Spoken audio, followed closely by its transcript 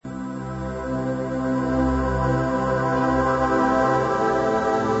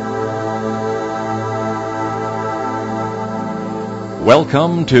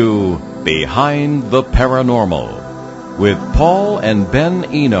Welcome to Behind the Paranormal with Paul and Ben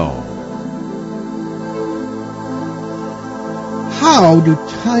Eno. How do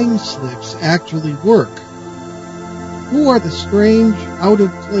time slips actually work? Who are the strange,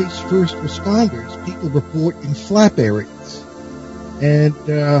 out-of-place first responders people report in flap areas? And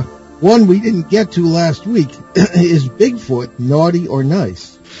one we didn't get to last week, is Bigfoot naughty or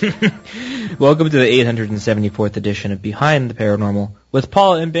nice? Welcome to the 874th edition of Behind the Paranormal with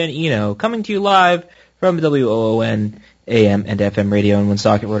Paul and Ben Eno, coming to you live from WOON AM and FM radio in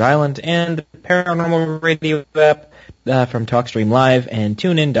Woonsocket, Rhode Island, and the Paranormal Radio app from TalkStream Live and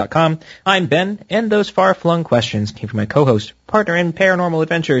TuneIn.com. I'm Ben, and those far-flung questions came from my co-host, partner in paranormal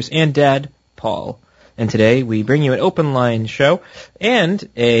adventures, and dad, Paul. And today we bring you an open line show and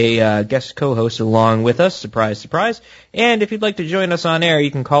a guest co-host along with us. Surprise, surprise. And if you'd like to join us on air,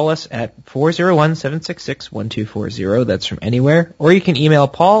 you can call us at 401-766-1240. That's from anywhere. Or you can email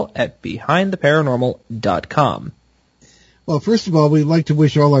Paul at behindtheparanormal.com. Well, first of all, we'd like to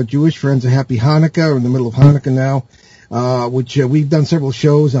wish all our Jewish friends a happy Hanukkah. We're in the middle of Hanukkah now, which we've done several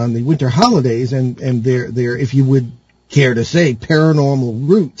shows on the winter holidays, and they're, if you would care to say, paranormal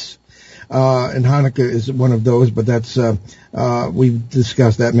roots. And Hanukkah is one of those, but that's, we've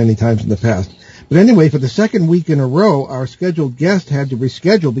discussed that many times in the past. But anyway, for the second week in a row, our scheduled guest had to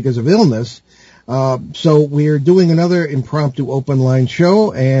reschedule because of illness. So we're doing another impromptu open line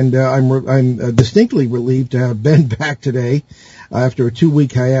show, and I'm distinctly relieved to have Ben back today after a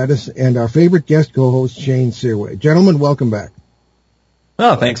 2-week hiatus, and our favorite guest co-host, Shane Searway. Gentlemen, welcome back.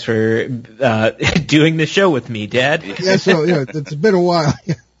 Well, thanks for doing the show with me, Dad. Yeah, so it's been a while.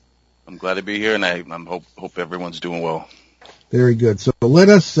 I'm glad to be here, and I hope everyone's doing well. Very good. So let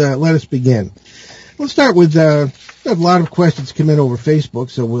us begin. Let's start with we have a lot of questions come in over Facebook,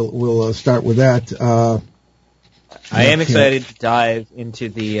 so we'll start with that. I am excited to dive into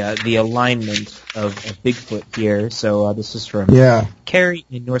the alignment of Bigfoot here. So this is from Carrie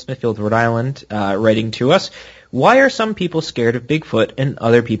in North Smithfield, Rhode Island, writing to us. Why are some people scared of Bigfoot and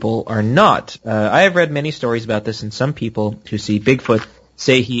other people are not? I have read many stories about this, and some people who see Bigfoot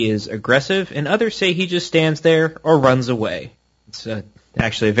say he is aggressive, and others say he just stands there or runs away. It's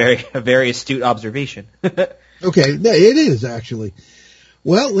actually a very astute observation. Okay, it is actually.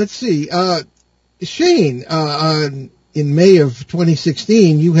 Well, let's see. Shane, in May of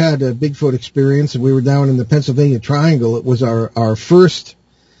 2016, you had a Bigfoot experience, and we were down in the Pennsylvania Triangle. It was our first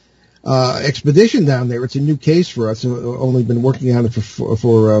expedition down there. It's a new case for us. We've only been working on it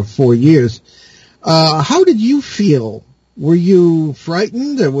for 4 years. How did you feel? Were you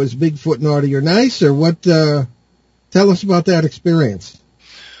frightened? Was Bigfoot naughty or nice? Or what? Tell us about that experience.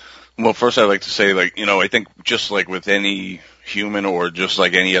 Well, first I'd like to say, I think just like with any human or just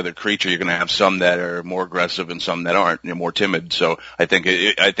like any other creature, you're going to have some that are more aggressive and some that aren't, more timid. So I think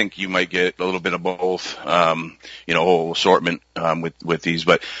you might get a little bit of both, whole assortment with these.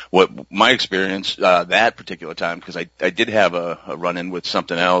 But what my experience that particular time, because I did have a run-in with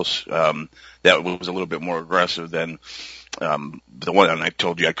something else that was a little bit more aggressive than the one that I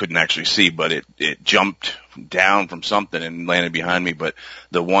told you I couldn't actually see, but it jumped down from something and landed behind me. But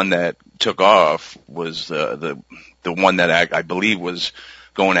the one that took off was the one that I believe was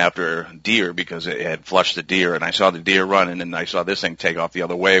going after deer, because it had flushed the deer, and I saw the deer running, and I saw this thing take off the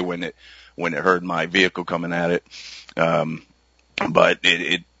other way when it heard my vehicle coming at it. But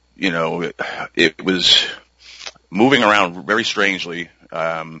it was moving around very strangely.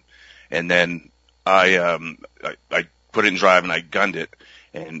 And then I put it in drive and I gunned it,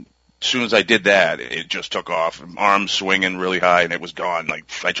 and as soon as I did that, it just took off, arms swinging really high, and it was gone. Like,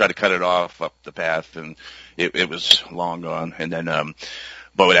 I tried to cut it off up the path, and it was long gone. And then,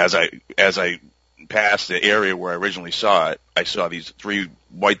 but as I passed the area where I originally saw it, I saw these 3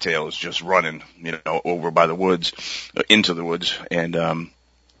 whitetails just running, over by the woods, into the woods, and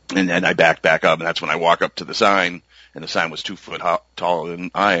then I backed back up, and that's when I walk up to the sign. And the sign was 2 foot taller than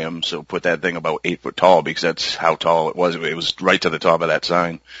I am, so put that thing about 8 foot tall, because that's how tall it was. It was right to the top of that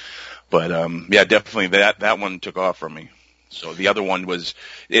sign. But definitely that one took off from me. So the other one was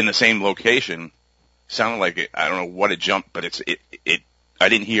in the same location. Sounded like it, I don't know what it jumped, but I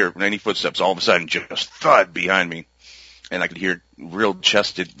didn't hear any footsteps. All of a sudden, just thud behind me, and I could hear real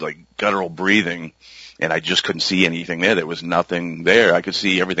chested, like, guttural breathing, and I just couldn't see anything there. There was nothing there. I could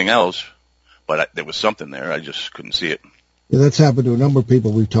see everything else, but there was something there. I just couldn't see it. Yeah, that's happened to a number of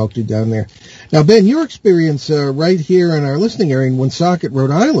people we've talked to down there. Now, Ben, your experience right here in our listening area in Woonsocket,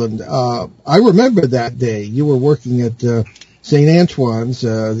 Rhode Island, I remember that day. You were working at St. Antoine's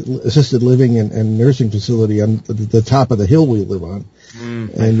assisted living and nursing facility on the top of the hill we live on.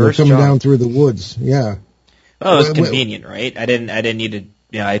 And you're coming down through the woods. Yeah. Well, it was convenient, right? I didn't need to.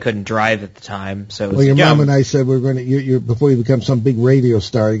 I couldn't drive at the time, so. Well, your mom and I said we're going to. You before you become some big radio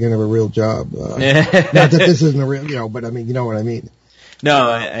star, you're going to have a real job. Not that this isn't a real, but I mean, you know what I mean.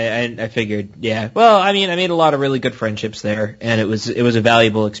 No, I figured, yeah. Well, I mean, I made a lot of really good friendships there, and it was a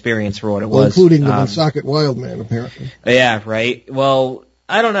valuable experience for what it was. Including the Woonsocket Wildman, apparently. Yeah, right. Well,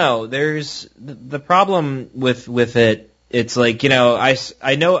 I don't know. There's the problem with it. It's like,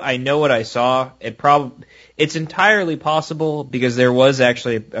 I know what I saw. It's entirely possible because there was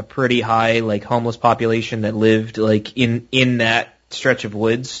actually a pretty high, like, homeless population that lived, like, in that stretch of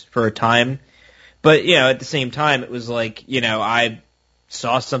woods for a time. But, at the same time, it was like, I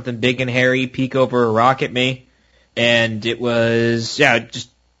saw something big and hairy peek over a rock at me, and it was, I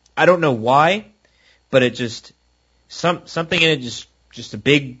don't know why, but it just, something in it just a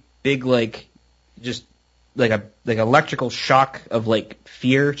big, like, just, like electrical shock of, like,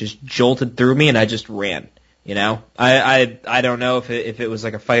 fear just jolted through me, and I just ran. I don't know if it was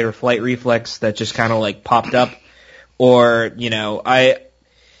like a fight or flight reflex that just kind of like popped up, or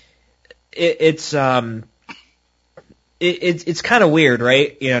it's kind of weird,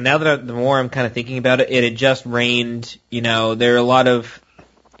 right? Now that the more I'm kind of thinking about it, it had just rained. There are a lot of,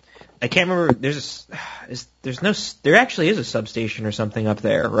 I can't remember. There actually is a substation or something up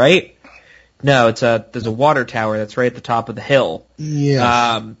there, right? No, there's a water tower that's right at the top of the hill.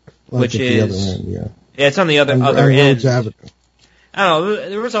 Yeah. Which is, the other end, yeah. Yeah, it's on the other end. Avenue. I don't know.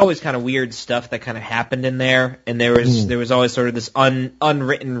 There was always kind of weird stuff that kind of happened in there, and there was always sort of this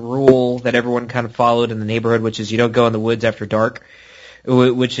unwritten rule that everyone kind of followed in the neighborhood, which is you don't go in the woods after dark.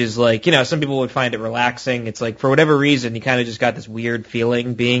 Which is like, some people would find it relaxing. It's like for whatever reason, you kind of just got this weird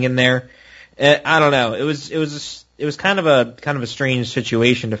feeling being in there. I don't know. It was kind of a strange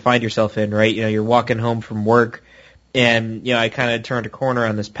situation to find yourself in, right? You're walking home from work. And, I kind of turned a corner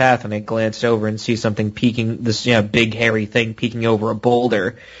on this path and I glanced over and see something peeking, this, big hairy thing peeking over a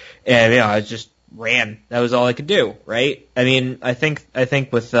boulder. And, I just ran. That was all I could do, right? I mean, I think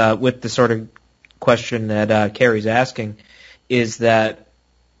with the sort of question that, Carrie's asking is that,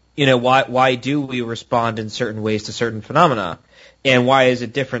 why do we respond in certain ways to certain phenomena? And why is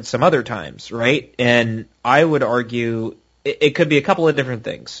it different some other times, right? And I would argue it could be a couple of different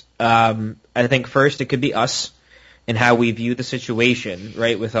things. I think first it could be us. And how we view the situation,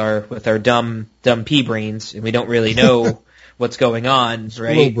 right, with our dumb pea brains, and we don't really know what's going on,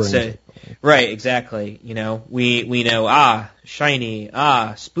 right? So, right, exactly. We know shiny,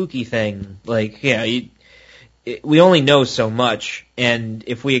 spooky thing. Like, we only know so much, and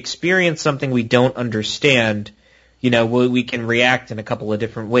if we experience something we don't understand, we can react in a couple of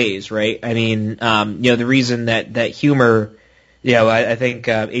different ways, right? I mean, the reason that humor. I think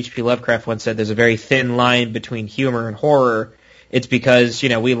H.P. Lovecraft once said there's a very thin line between humor and horror. It's because,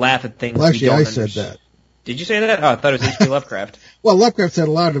 we laugh at things we don't understand. Said that. Did you say that? Oh, I thought it was H.P. Lovecraft. Well, Lovecraft said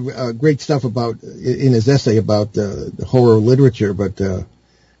a lot of great stuff in his essay about the horror literature, but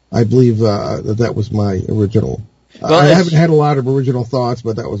I believe that was my original. Well, I haven't had a lot of original thoughts,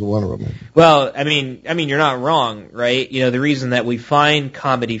 but that was one of them. Well, I mean, you're not wrong, right? The reason that we find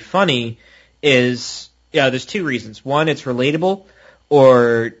comedy funny is... there's two reasons. One, it's relatable,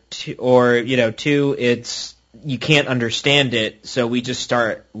 or two, it's you can't understand it, so we just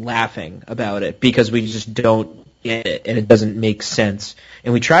start laughing about it because we just don't get it and it doesn't make sense.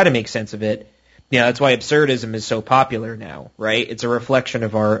 And we try to make sense of it. That's why absurdism is so popular now, right? It's a reflection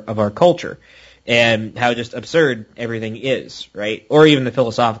of our culture and how just absurd everything is, right? Or even the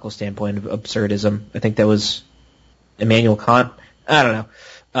philosophical standpoint of absurdism. I think that was Immanuel Kant. I don't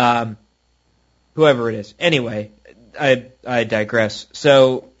know. Whoever it is. Anyway, I digress.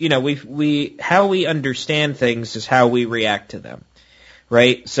 So, we how we understand things is how we react to them,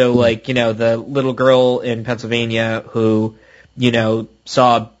 right? So, like, the little girl in Pennsylvania who,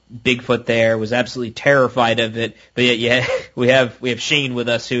 saw Bigfoot there, was absolutely terrified of it, but yet, we have Shane with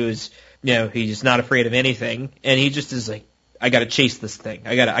us who's, he's not afraid of anything, and he just is like, I gotta chase this thing.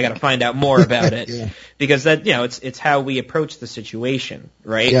 I gotta find out more about it. Yeah. Because that, it's how we approach the situation,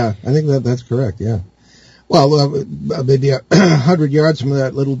 right? Yeah, I think that's correct, yeah. Well, maybe 100 yards from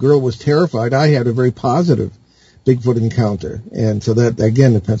that little girl was terrified. I had a very positive Bigfoot encounter. And so that,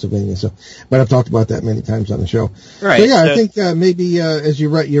 again, in Pennsylvania. But I've talked about that many times on the show. Right. So yeah, I think, maybe, as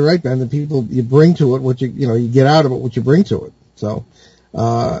you're right, Ben, the people you bring to it, what you get out of it, what you bring to it. So,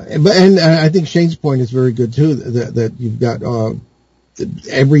 and I think Shane's point is very good too, that you've got,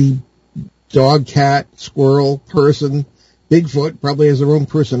 every dog, cat, squirrel, person, Bigfoot probably has their own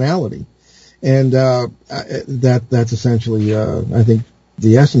personality. And, that's essentially, I think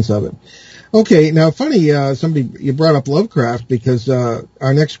the essence of it. Okay, now funny, you brought up Lovecraft because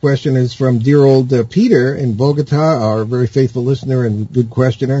our next question is from dear old Peter in Bogota, our very faithful listener and good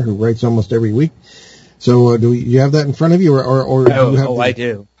questioner who writes almost every week. So do you have that in front of you, or do you have I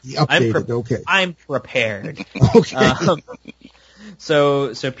do. Updated? Okay, I'm prepared. Okay.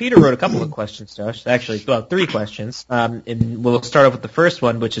 So Peter wrote a couple of questions to us, actually, well, 3 questions. And we'll start off with the first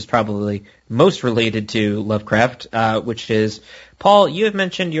one, which is probably most related to Lovecraft, which is, Paul, you have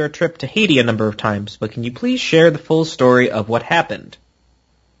mentioned your trip to Haiti a number of times, but can you please share the full story of what happened?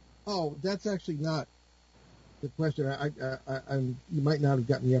 Oh, that's actually not the question. You might not have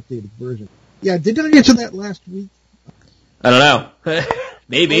gotten the updated version. Yeah, did I answer that last week? I don't know.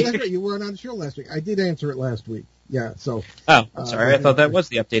 Maybe. Oh, that's right. You weren't on the show last week. I did answer it last week. Yeah. So. Oh, I'm sorry. I thought that was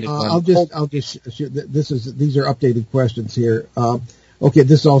the updated one. I'll just. These are updated questions here. Okay,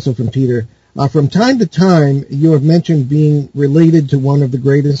 this is also from Peter. From time to time, you have mentioned being related to one of the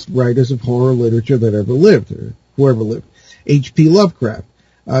greatest writers of horror literature that ever lived, or whoever lived, H.P. Lovecraft.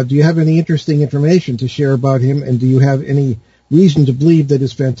 Do you have any interesting information to share about him, and do you have any reason to believe that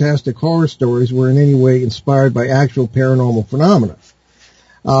his fantastic horror stories were in any way inspired by actual paranormal phenomena?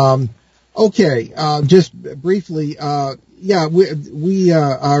 Okay, just briefly, we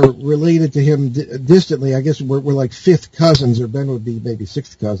are related to him distantly. I guess we're like 5th cousins, or Ben would be maybe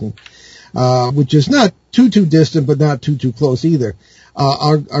 6th cousin, which is not too distant, but not too close either.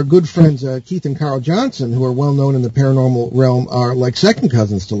 Our good friends Keith and Carl Johnson, who are well known in the paranormal realm, are like second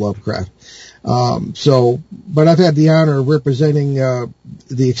cousins to Lovecraft. But I've had the honor of representing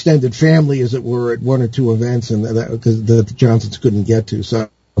the extended family, as it were, at 1 or 2 events, and because the Johnsons couldn't get to. So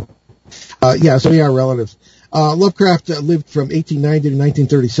we are relatives. Lovecraft lived from 1890 to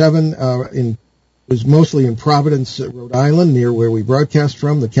 1937. Was mostly in Providence, Rhode Island, near where we broadcast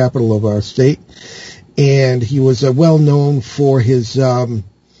from, the capital of our state. And he was well known for his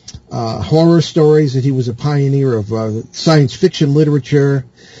horror stories. That he was a pioneer of science fiction literature,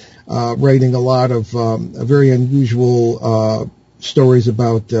 writing a lot of very unusual stories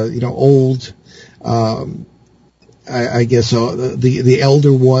about old. I guess the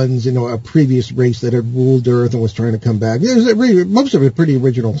elder ones, a previous race that had ruled Earth and was trying to come back. Most of it pretty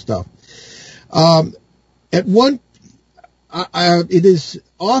original stuff. It is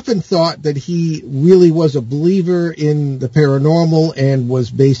often thought that he really was a believer in the paranormal and was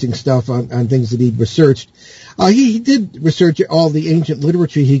basing stuff on things that he'd researched. He did research all the ancient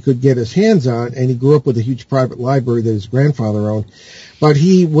literature he could get his hands on, and he grew up with a huge private library that his grandfather owned. But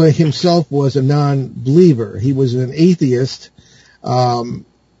he himself was a non-believer. He was an atheist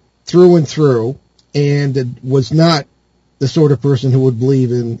through and through, and was not the sort of person who would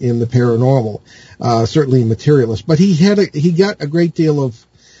believe in the paranormal, certainly a materialist. But he got a great deal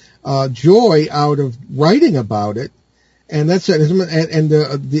of joy out of writing about it, and that's it. And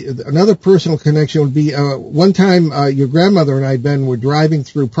another personal connection would be one time your grandmother and I, Ben, were driving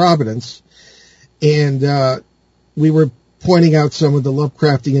through Providence, and we were pointing out some of the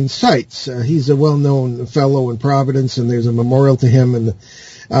Lovecraftian sites. He's a well-known fellow in Providence, and there's a memorial to him, and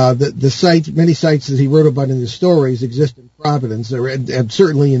the sites, many sites that he wrote about in his stories exist in Providence, and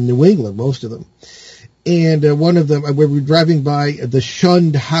certainly in New England, most of them. And one of them, we were driving by the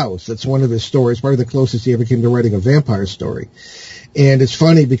Shunned House. That's one of his stories, probably the closest he ever came to writing a vampire story. And it's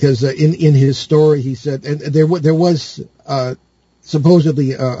funny because in his story he said, and there was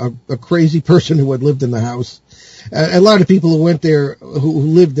supposedly a crazy person who had lived in the house. A lot of people who went there, who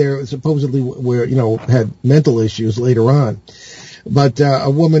lived there, supposedly had mental issues later on. But a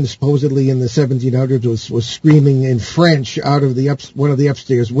woman supposedly in the 1700s was screaming in French out of one of the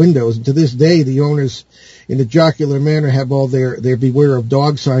upstairs windows. And to this day, the owners in a jocular manner have all their beware of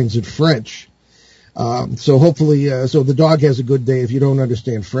dog signs in French. So hopefully, so the dog has a good day if you don't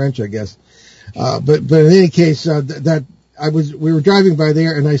understand French, I guess. But in any case, we were driving by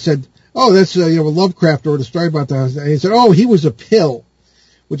there, and I said, "Oh, that's Lovecraft wrote a story about that." And he said, "Oh, he was a pill,"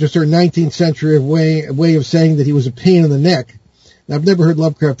 which is her 19th century way of saying that he was a pain in the neck. Now, I've never heard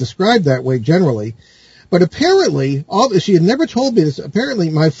Lovecraft described that way generally, but apparently, she had never told me this. Apparently,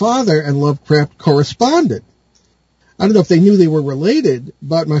 my father and Lovecraft corresponded. I don't know if they knew they were related,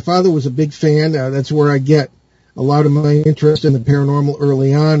 but my father was a big fan. That's where I get a lot of my interest in the paranormal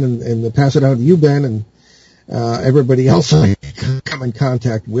early on, and pass it on to you, Ben, and everybody else I come in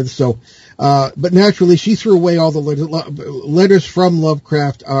contact with. So, but naturally, she threw away all the letters from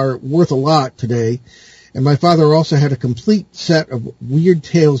Lovecraft are worth a lot today. And my father also had a complete set of Weird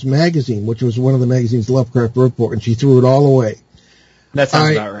Tales magazine, which was one of the magazines Lovecraft wrote for, and she threw it all away. That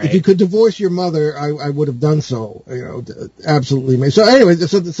sounds about right. If you could divorce your mother, I would have done so. Absolutely. So anyway,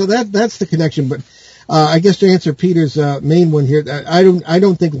 so that's the connection. But I guess to answer Peter's main one here, I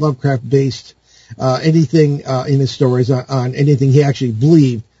don't think Lovecraft based anything in his stories on anything he actually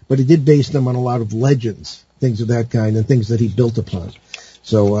believed, but he did base them on a lot of legends, things of that kind, and things that he built upon.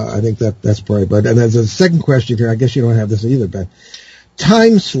 So I think that's probably. But and there's a second question here. I guess you don't have this either, Ben.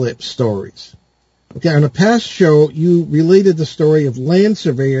 Time slip stories. Okay, on a past show, you related the story of land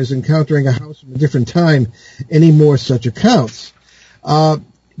surveyors encountering a house from a different time. Any more such accounts?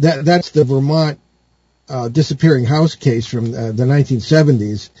 That's the Vermont disappearing house case from the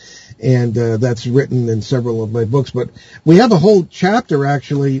 1970s, and that's written in several of my books. But we have a whole chapter,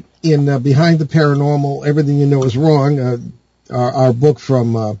 actually, in Behind the Paranormal, Everything You Know Is Wrong, our book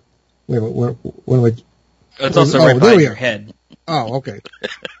from, wait a minute, what am I? It's also right behind your head. Oh, okay.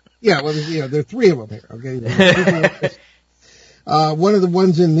 Yeah, well, there are three of them here. Okay. One of the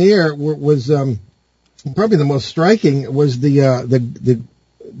ones in there was probably the most striking was the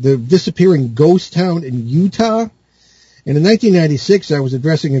disappearing ghost town in Utah. And in 1996, I was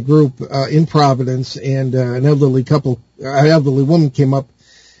addressing a group in Providence, and an elderly woman came up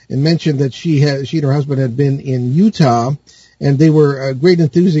and mentioned that she and her husband had been in Utah, and they were great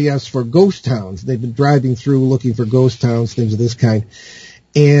enthusiasts for ghost towns. They've been driving through looking for ghost towns, things of this kind.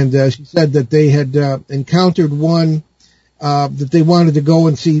 And she said that they had encountered one that they wanted to go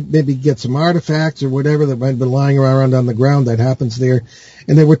and see, maybe get some artifacts or whatever that might have been lying around on the ground. That happens there.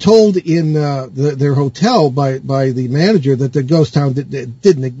 And they were told in their hotel by the manager that the ghost town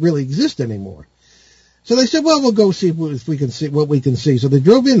didn't really exist anymore. So they said, well, we'll go see if we can see what we can see. So they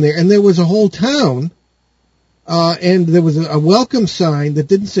drove in there, and there was a whole town, and there was a welcome sign that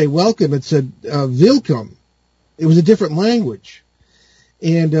didn't say welcome. It said Vilcom. It was a different language.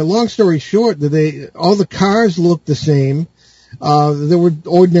 And long story short, all the cars looked the same. There were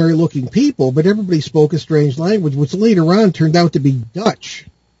ordinary-looking people, but everybody spoke a strange language, which later on turned out to be Dutch.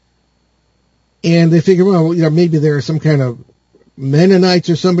 And they figured, well, maybe there are some kind of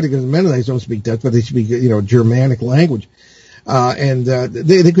Mennonites or somebody, because Mennonites don't speak Dutch, but they speak, Germanic language. And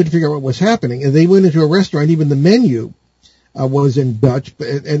they couldn't figure out what was happening. And they went into a restaurant. Even the menu was in Dutch,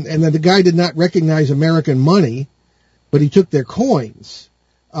 and then the guy did not recognize American money, but he took their coins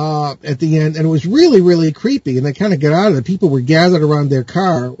at the end, and it was really, really creepy. And they kind of got out of it. People were gathered around their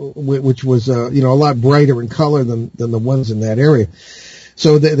car, which was a lot brighter in color than the ones in that area.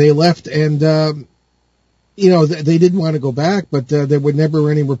 So they left, and they didn't want to go back, but there were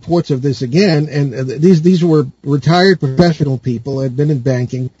never any reports of this again. And these were retired professional people, had been in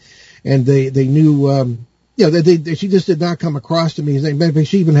banking, and they knew. She just did not come across to me.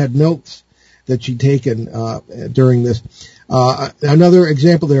 She even had notes that she'd taken during this. Another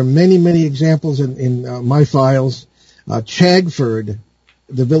example, there are many, many examples in my files. Chagford,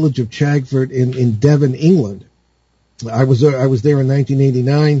 the village of Chagford in Devon, England. I was there in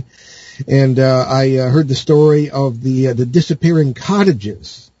 1989, and I heard the story of the disappearing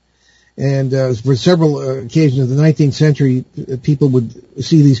cottages. And for several occasions in the 19th century, people would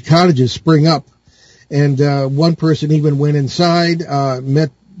see these cottages spring up. And one person even went inside,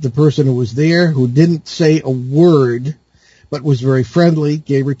 met the person who was there, who didn't say a word, but was very friendly,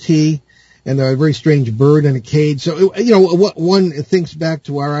 gave her tea, and a very strange bird in a cage. So, what one thinks back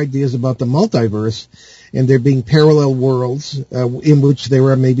to our ideas about the multiverse, and there being parallel worlds in which there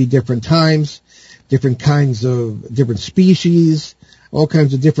are maybe different times, different kinds of different species, all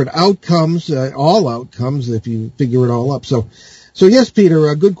kinds of different outcomes, all outcomes if you figure it all up. So yes, Peter,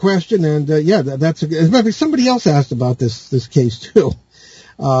 a good question, and that's as a matter of fact, somebody else asked about this case too.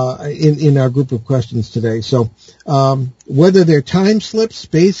 In our group of questions today. So, whether they're time slips,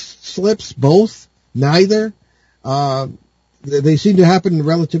 space slips, both, neither, they seem to happen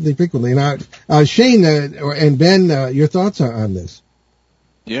relatively frequently. And, Shane, and Ben, your thoughts on this?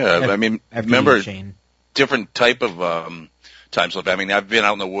 Yeah, remember, Shane. Different type of, time slip. I've been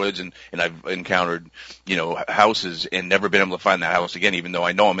out in the woods and I've encountered, houses and never been able to find that house again, even though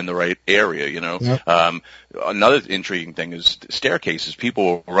I know I'm in the right area, Yep. Another intriguing thing is staircases.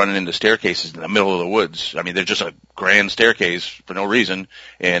 People running into staircases in the middle of the woods. They're just a grand staircase for no reason.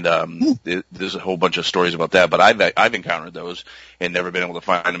 And, there's a whole bunch of stories about that, but I've encountered those and never been able to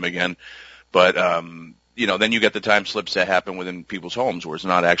find them again. But, then you get the time slips that happen within people's homes where it's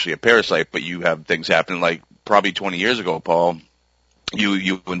not actually a parasite, but you have things happening like probably 20 years ago, Paul,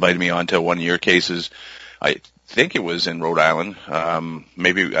 you invited me on to one of your cases. I think it was in Rhode Island.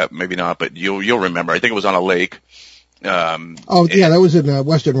 Maybe not, but you'll remember. I think it was on a lake. That was in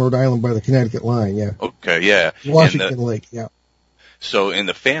western Rhode Island by the Connecticut line, yeah. Okay, yeah. Washington Lake, yeah. So in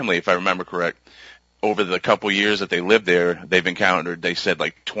the family, if I remember correct, over the couple years that they lived there, they've encountered, they said,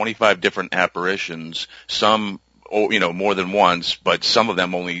 like 25 different apparitions, some more than once, but some of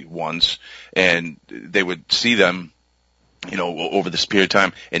them only once, and they would see them, over this period of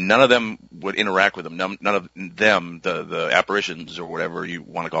time, and none of them would interact with them. None of them, the apparitions or whatever you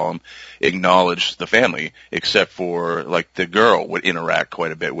want to call them, acknowledged the family, except for, like, the girl would interact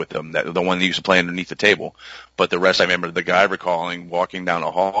quite a bit with them, the one that used to play underneath the table. But the rest, I remember the guy recalling walking down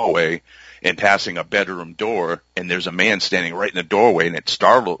a hallway and passing a bedroom door, and there's a man standing right in the doorway, and it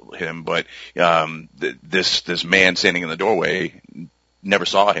startled him, but this man standing in the doorway never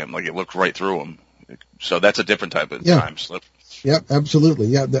saw him. Like, it looked right through him. So that's a different type of time slip. Yep, absolutely.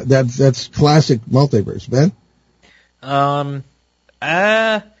 Yeah, that's classic multiverse. Ben?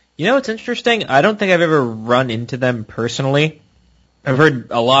 It's interesting. I don't think I've ever run into them personally. I've heard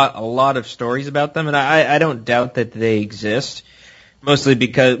a lot of stories about them, and I don't doubt that they exist. Mostly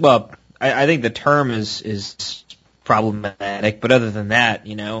because, I think the term is problematic, but other than that,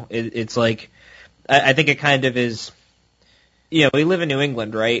 it's like, I think it kind of is. We live in New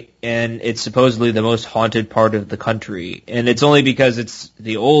England, right? And it's supposedly the most haunted part of the country. And it's only because it's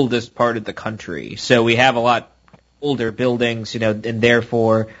the oldest part of the country. So we have a lot older buildings, and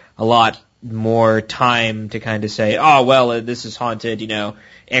therefore a lot more time to kind of say, oh, well, this is haunted,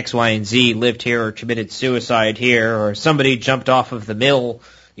 X, Y, and Z lived here or committed suicide here, or somebody jumped off of the mill,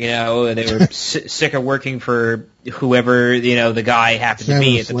 and they were sick of working for whoever, the guy happened to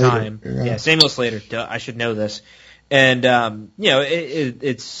be at the time. Yeah, Samuel Slater. Duh, I should know this. And, I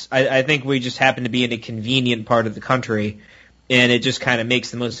think we just happen to be in a convenient part of the country, and it just kind of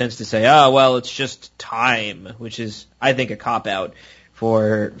makes the most sense to say, oh, well, it's just time, which is, I think, a cop-out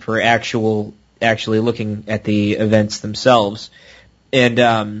for actually looking at the events themselves. And,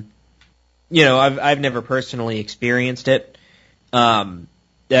 I've never personally experienced it.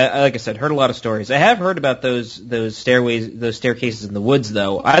 Like I said, heard a lot of stories. I have heard about those staircases in the woods,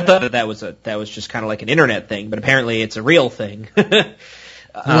 though. I thought that was just kind of like an internet thing, but apparently it's a real thing. Well,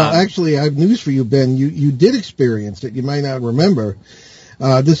 actually, I have news for you, Ben. You did experience it. You might not remember.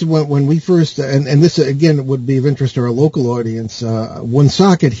 This is when we first, and this again would be of interest to our local audience.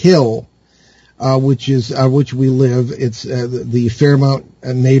 Woonsocket Hill, which we live. It's the Fairmount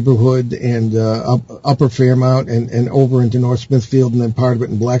neighborhood and Upper Fairmount and over into North Smithfield and then part of it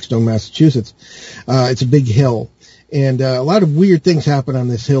in Blackstone, Massachusetts. It's a big hill, and a lot of weird things happen on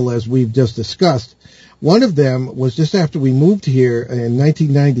this hill, as we've just discussed. One of them was just after we moved here in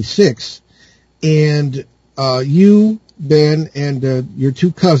 1996, and you, Ben, and your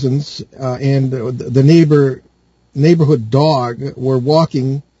two cousins and the neighborhood dog were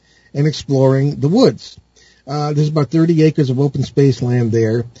walking and exploring the woods. There's about 30 acres of open space land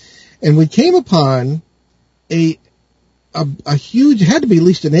there, and we came upon a huge, it had to be at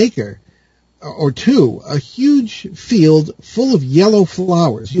least an acre or two, a huge field full of yellow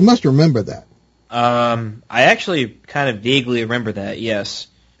flowers. You must remember that. I actually kind of vaguely remember that, yes.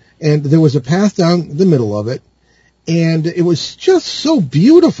 And there was a path down the middle of it, and it was just so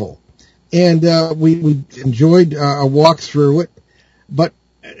beautiful. And we enjoyed a walk through it, but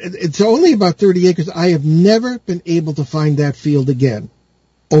it's only about 30 acres. I have never been able to find that field again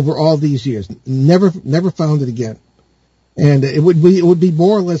over all these years. Never found it again. And it would be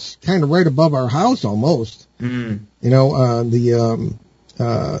more or less kind of right above our house almost. Mm. The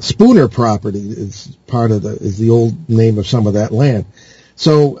Spooner property is is the old name of some of that land.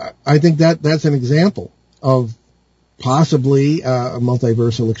 So I think that's an example of possibly a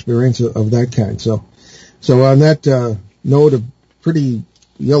multiversal experience of that kind. So on that note of pretty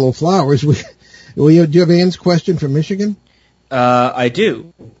yellow flowers, do you have Ann's question from Michigan? I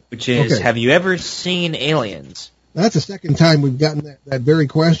do, which is, okay. Have you ever seen aliens? That's the second time we've gotten that very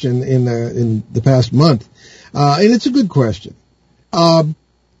question in the past month, and it's a good question.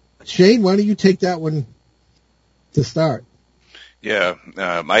 Shane, why don't you take that one to start? Yeah,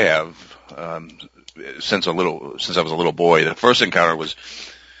 I have since I was a little boy. The first encounter was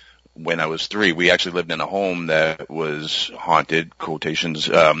when I was 3. We actually lived in a home that was haunted, quotations,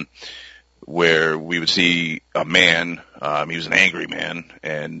 where we would see a man. He was an angry man,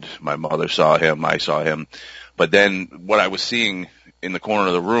 and my mother saw him. I saw him. But then what I was seeing in the corner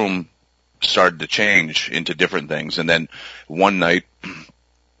of the room started to change into different things. And then one night,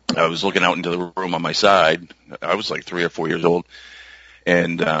 I was looking out into the room on my side. I was like 3 or 4 years old.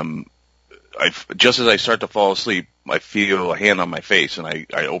 And just as I start to fall asleep, I feel a hand on my face, and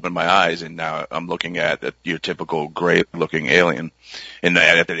I open my eyes, and now I'm looking at your typical gray-looking alien. And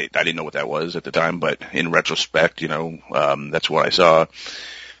I didn't know what that was at the time, but in retrospect, that's what I saw.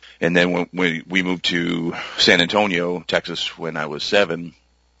 And then when we moved to San Antonio, Texas, when I was 7,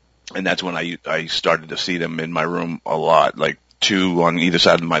 and that's when I started to see them in my room a lot, like 2 on either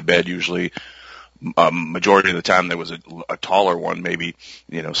side of my bed usually, majority of the time there was a taller one, maybe,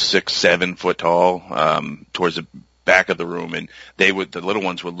 6, 7 foot tall, towards the back of the room, and the little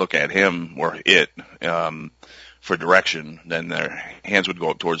ones would look at him or it, for direction. Then their hands would go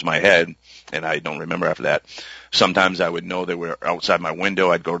up towards my head, and I don't remember after that. Sometimes I would know they were outside my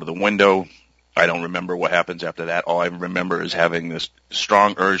window. I'd go to the window. I don't remember what happens after that. All I remember is having this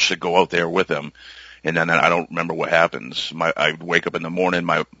strong urge to go out there with them. And then I don't remember what happens. I would wake up in the morning.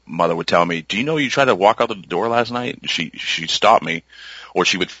 My mother would tell me, "Do you know you tried to walk out the door last night?" She'd stop me, or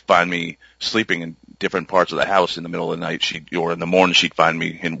she would find me sleeping in different parts of the house in the middle of the night. Or in the morning, she'd find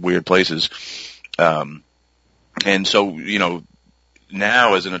me in weird places. And so,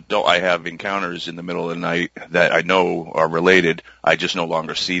 now as an adult, I have encounters in the middle of the night that I know are related. I just no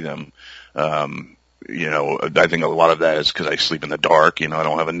longer see them. I think a lot of that is because I sleep in the dark. I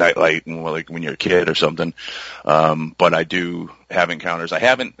don't have a nightlight, like when you're a kid or something. But I do have encounters. I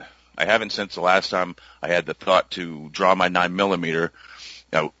haven't since the last time I had the thought to draw my 9mm,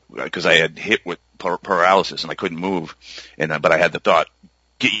 because I had hit with paralysis and I couldn't move. But I had the thought,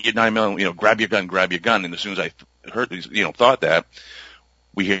 get your 9mm, grab your gun. And as soon as I thought that,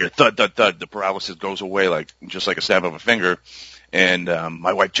 we hear thud, thud, thud. The paralysis goes away just like a snap of a finger. And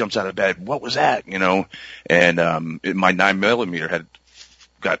my wife jumps out of bed. What was that? And my 9mm had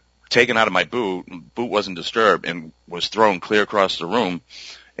got taken out of my boot. Boot wasn't disturbed and was thrown clear across the room.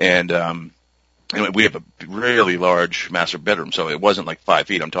 And we have a really large master bedroom, so it wasn't like 5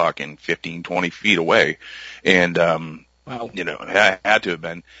 feet. I'm talking 15, 20 feet away. And wow. It had to have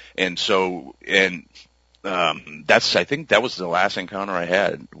been. And so, I think that was the last encounter I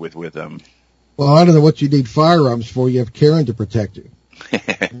had with them. Well, I don't know what you need firearms for. You have Karen to protect you.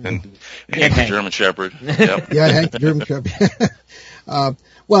 And Hank the German Shepherd. Yep. Yeah, Hank the German Shepherd.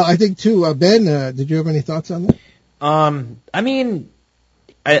 Well, I think too, Ben, did you have any thoughts on that?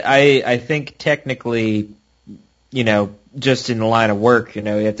 I think technically, just in the line of work, you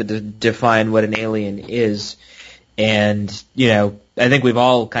have to define what an alien is. And, I think we've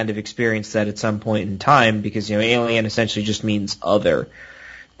all kind of experienced that at some point in time because, alien essentially just means other.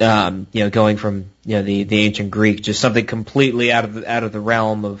 Going from, the ancient Greek, just something completely out of the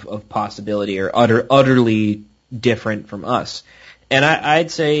realm of possibility or utterly different from us. And I'd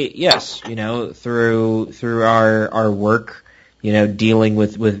say yes, through our work, dealing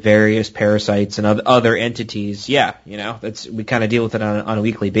with various parasites and other entities. Yeah, we kind of deal with it on a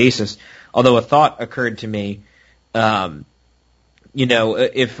weekly basis. Although a thought occurred to me, if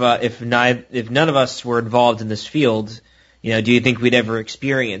none of us were involved in this field, do you think we'd ever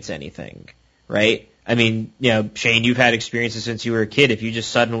experience anything, right? I mean, Shane, you've had experiences since you were a kid. If you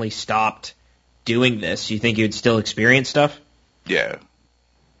just suddenly stopped doing this, you think you'd still experience stuff? Yeah,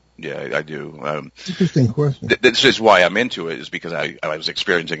 I do. Interesting question. This is why I'm into it, is because I was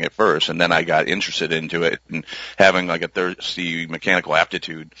experiencing it first, and then I got interested into it, and having like a thirsty mechanical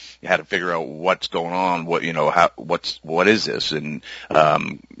aptitude, you had to figure out what's going on, what is this, and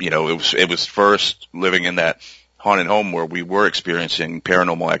it was first living in that haunted home where we were experiencing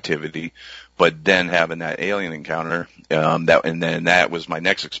paranormal activity, but then having that alien encounter, that was my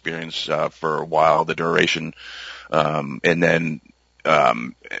next experience, for a while, the duration, and then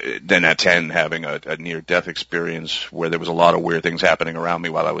at 10 having a near death experience where there was a lot of weird things happening around me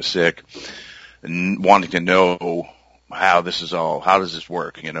while I was sick, and wanting to know how does this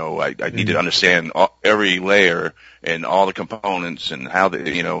work? I need to understand every layer and all the components and how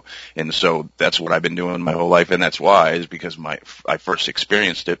and so that's what I've been doing my whole life. And that's why, is because I first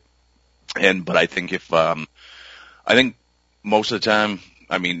experienced it. But I think I think most of the time,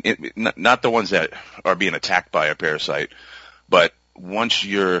 not the ones that are being attacked by a parasite, but once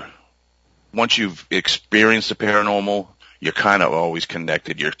you've experienced the paranormal, you're kind of always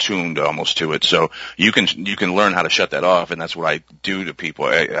connected. You're tuned almost to it. So you can learn how to shut that off. And that's what I do to people.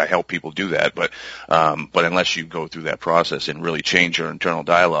 I help people do that. But unless you go through that process and really change your internal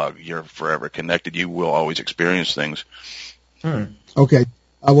dialogue, you're forever connected. You will always experience things. Okay.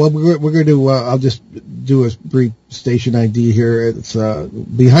 Well, we're going to, I'll just do a brief station ID here. It's,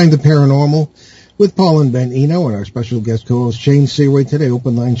 Behind the Paranormal with Paul and Ben Eno and our special guest co-host Shane Seaway today,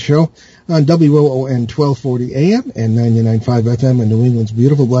 Open Line Show on WOON 1240 AM and 99.5 FM in New England's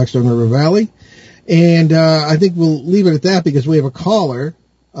beautiful Blackstone River Valley. And I think we'll leave it at that because we have a caller.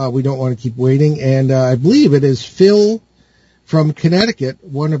 We don't want to keep waiting. And I believe it is Phil from Connecticut,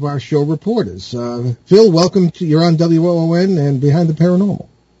 one of our show reporters. Phil, welcome you're on WOON and Behind the Paranormal.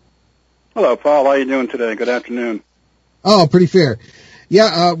 Hello, Paul. How are you doing today? Good afternoon. Oh, pretty fair.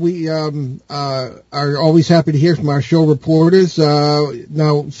 Yeah, we are always happy to hear from our show reporters.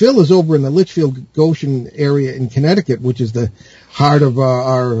 Now, Phil is over in the Litchfield, Goshen area in Connecticut, which is the heart of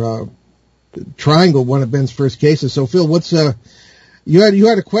our Triangle, one of Ben's first cases. So, Phil, what's you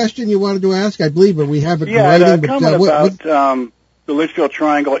had a question you wanted to ask, I believe, but we have it in writing. Yeah, a comment about the Litchfield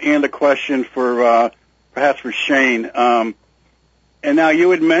Triangle and a question for perhaps for Shane. And now you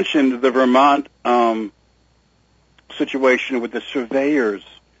had mentioned the Vermont situation with the surveyors,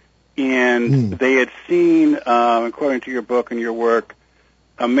 and they had seen, according to your book and your work,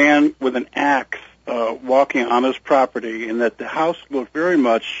 a man with an axe walking on his property, and that the house looked very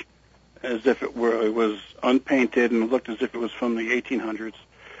much as if it was unpainted and looked as if it was from the 1800s.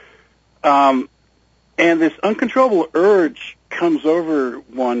 And this uncontrollable urge comes over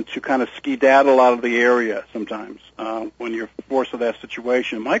one to kind of skedaddle out of the area sometimes when you're forced with that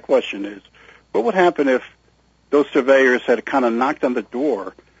situation. My question is, what would happen if those surveyors had kind of knocked on the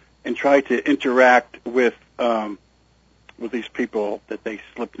door and tried to interact with these people that they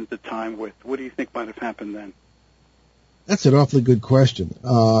slipped into time with? What do you think might have happened then? That's an awfully good question.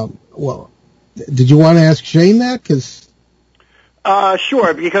 Well, did you want to ask Shane that?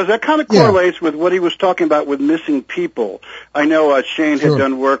 Sure, because that kind of correlates with what he was talking about with missing people. I know Shane had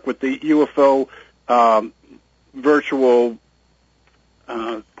done work with the UFO virtual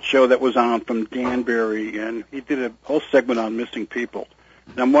show that was on from Danbury, and he did a whole segment on missing people.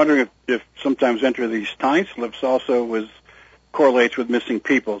 And I'm wondering if sometimes Enter These Time Slips also correlates with missing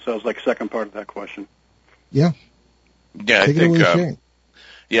people. So it was like second part of that question. Yeah. Yeah, I think.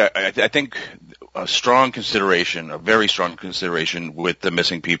 I think a strong consideration, a very strong consideration with the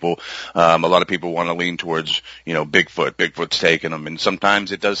missing people. A lot of people want to lean towards, Bigfoot. Bigfoot's taking them, and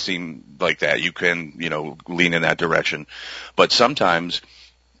sometimes it does seem like that. You can, lean in that direction, but sometimes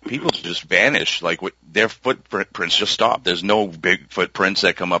people just vanish. Like their footprints just stop. There's no big footprints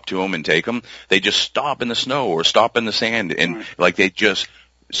that come up to them and take them. They just stop in the snow or stop in the sand, and like they just.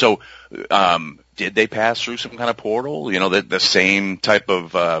 So, did they pass through some kind of portal? The same type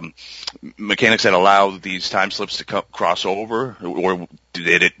of mechanics that allow these time slips to cross over, or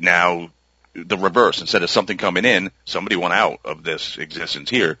did it now the reverse? Instead of something coming in, somebody went out of this existence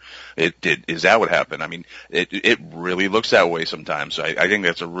here. Is that what happened? I mean, it really looks that way sometimes. So I think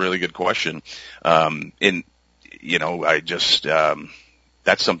that's a really good question. I just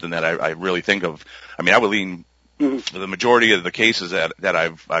that's something that I really think of. I mean, I would lean. For the majority of the cases that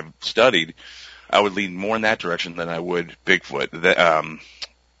I've studied, I would lean more in that direction than I would Bigfoot.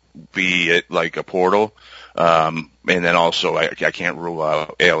 Be it like a portal, and then also I can't rule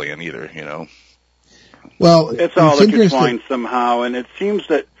out alien either. Well, it's all intertwined somehow, and it seems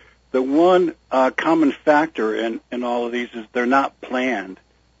that the one common factor in all of these is they're not planned.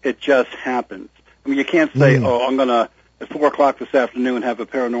 It just happens. I mean, you can't say, I'm going to at 4 o'clock this afternoon have a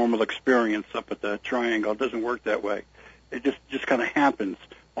paranormal experience up at the Triangle. It doesn't work that way. It just kind of happens,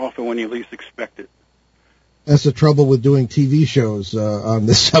 often when you least expect it. That's the trouble with doing TV shows on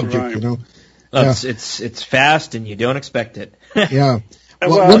this subject, It's fast and you don't expect it. Yeah.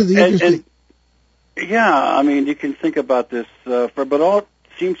 One of the interesting... I mean, you can think about this, but all it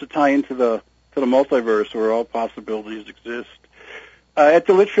seems to tie into the multiverse where all possibilities exist. At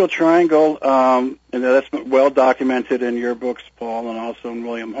the Litchfield Triangle, and that's well documented in your books, Paul, and also in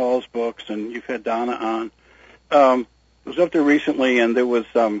William Hall's books, and you've had Donna on. I was up there recently, and there was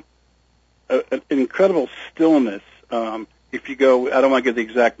an incredible stillness. If you go, I don't want to give the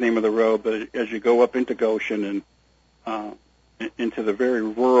exact name of the road, but as you go up into Goshen and into the very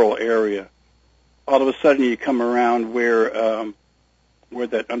rural area, all of a sudden you come around where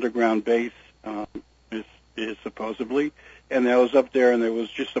that underground base is supposedly. And I was up there, and there was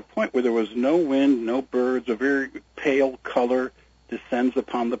just a point where there was no wind, no birds, a very pale color descends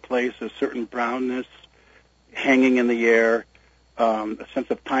upon the place, a certain brownness hanging in the air, a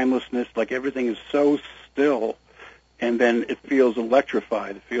sense of timelessness, like everything is so still, and then it feels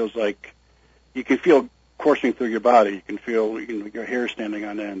electrified. It feels like you can feel coursing through your body. You can feel your hair standing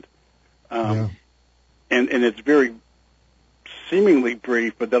on end. And it's very seemingly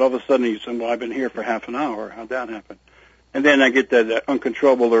brief, but then all of a sudden you say, well, I've been here for half an hour. How'd that happen? And then I get that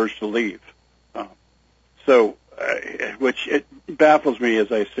uncontrollable urge to leave. Which it baffles me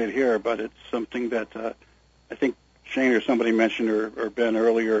as I sit here, but it's something that I think Shane or somebody mentioned or Ben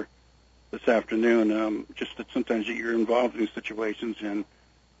earlier this afternoon, just that sometimes you're involved in situations and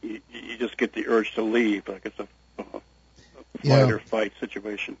you just get the urge to leave, like it's a flight or fight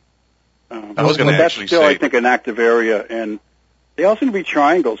situation. I was going to actually say... That's still, I think, an active area, and they all seem to be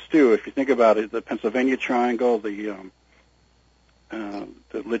triangles, too, if you think about it. The Pennsylvania Triangle, the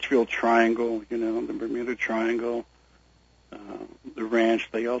Litchfield Triangle, the Bermuda Triangle, the ranch,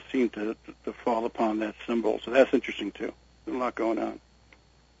 they all seem to fall upon that symbol. So that's interesting, too. There's a lot going on.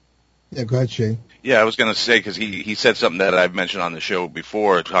 Yeah, go ahead, Shane. Yeah, I was going to say, because he said something that I've mentioned on the show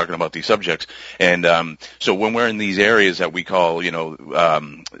before, talking about these subjects. And so when we're in these areas that we call, the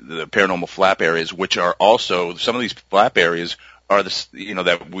paranormal flap areas, which are also, some of these flap areas are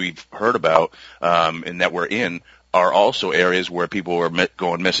that we've heard about and that we're in, are also areas where people are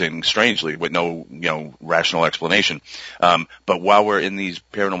going missing strangely with no, rational explanation. But while we're in these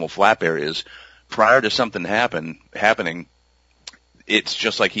paranormal flap areas, prior to something happening, it's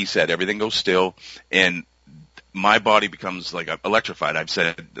just like he said, everything goes still, and my body becomes like electrified. I've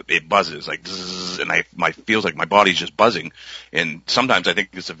said it buzzes like zzz, and I feels like my body's just buzzing. And sometimes I think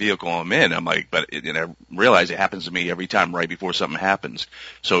it's a vehicle I'm in. I'm like, and I realize it happens to me every time right before something happens.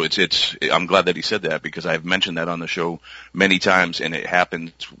 So I'm glad that he said that, because I've mentioned that on the show many times, and it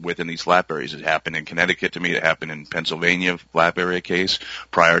happens within these flap areas. It happened in Connecticut to me. It happened in Pennsylvania flap area case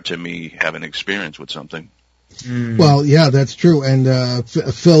prior to me having experience with something. Mm. Well, yeah, that's true. And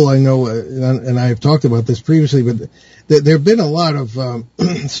Phil, I know, and I have talked about this previously, but there have been a lot of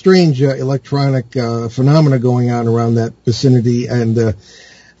strange electronic phenomena going on around that vicinity, and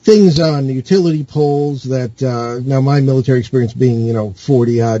things on utility poles that, now my military experience being,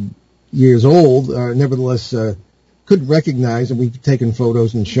 40-odd years old, nevertheless couldn't recognize, and we've taken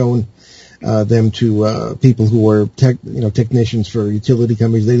photos and shown them to people who were technicians for utility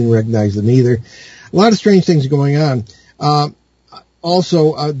companies. They didn't recognize them either. A lot of strange things going on.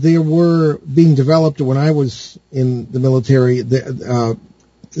 Also, there were being developed when I was in the military,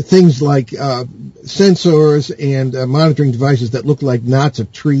 things like sensors and monitoring devices that looked like knots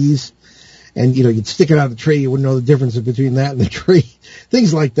of trees. And, you'd stick it out of the tree, you wouldn't know the difference between that and the tree.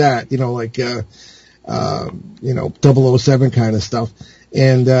 Things like that, like 007 kind of stuff.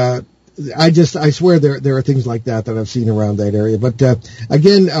 And I swear there are things like that I've seen around that area. But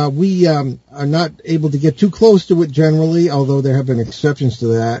again, we are not able to get too close to it generally, although there have been exceptions to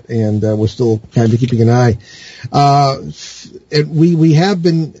that, and we're still kind of keeping an eye. And we have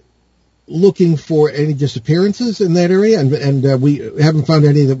been looking for any disappearances in that area, and we haven't found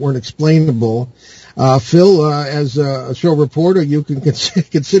any that weren't explainable. Phil, as a show reporter, you can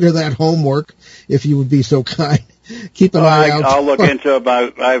consider that homework if you would be so kind. Keep an eye out. I'll look into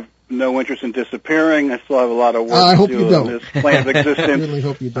about. I've no interest in disappearing. I still have a lot of work to do on this plane of existence. I really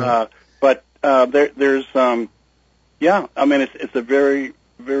hope you don't. But there's it's a very,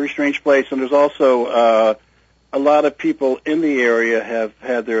 very strange place, and there's also a lot of people in the area have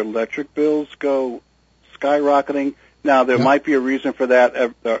had their electric bills go skyrocketing. Now, there might be a reason for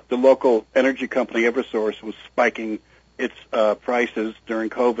that. The local energy company, Eversource, was spiking its prices during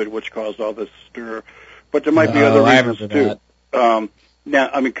COVID, which caused all this stir. But there might be other reasons, too.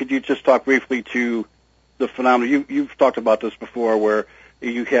 Now, could you just talk briefly to the phenomenon? You've talked about this before, where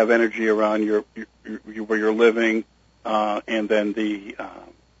you have energy around where you're living, and then the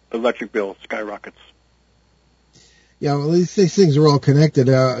electric bill skyrockets. Yeah, well, these things are all connected.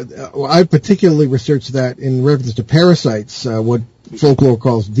 I particularly researched that in reference to parasites, what folklore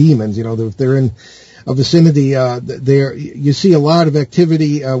calls demons. If they're in a vicinity, you see a lot of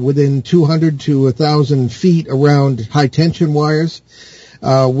activity within 200 to 1,000 feet around high tension wires,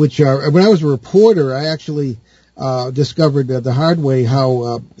 which are. When I was a reporter, I actually discovered the hard way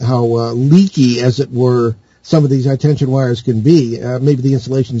how leaky, as it were, some of these high tension wires can be. Maybe the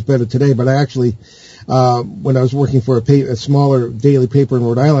insulation is better today, but I actually, when I was working for a smaller daily paper in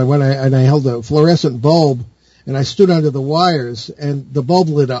Rhode Island, I held a fluorescent bulb and I stood under the wires and the bulb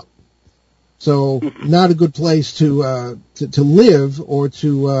lit up. So not a good place to live or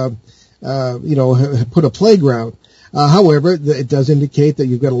to put a playground. However, it does indicate that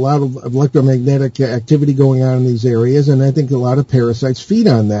you've got a lot of electromagnetic activity going on in these areas, and I think a lot of parasites feed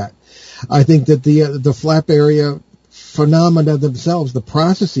on that. I think that the flap area phenomena themselves, the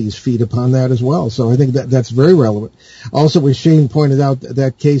processes, feed upon that as well. So I think that's very relevant. Also, as Shane pointed out,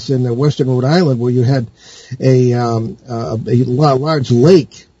 that case in western Rhode Island where you had a large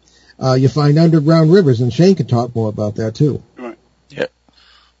lake, you find underground rivers, and Shane can talk more about that too. Right.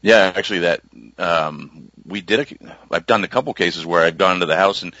 Yeah. Actually, that I've done a couple cases where I've gone into the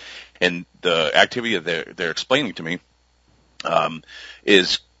house and the activity that they're explaining to me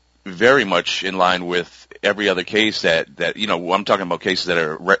is very much in line with every other case that I'm talking about cases that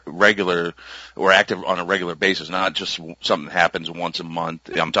are regular or active on a regular basis, not just something happens once a month.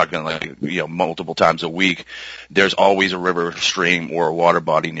 I'm talking like, multiple times a week. There's always a river, stream, or a water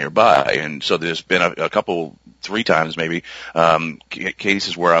body nearby. And so there's been a couple, 3 times maybe,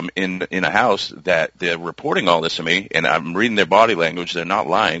 cases where I'm in a house that they're reporting all this to me and I'm reading their body language. They're not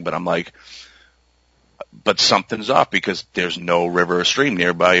lying, but I'm like, but something's off because there's no river or stream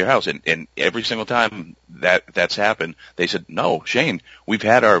nearby your house. And every single time that's happened, they said, no, Shane, we've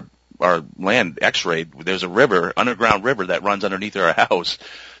had our our land x-rayed. There's a river, underground river that runs underneath our house.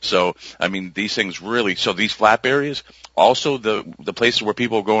 So, I mean, these things really, so these flap areas, also the places where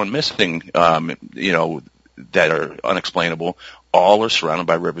people are going missing, that are unexplainable, all are surrounded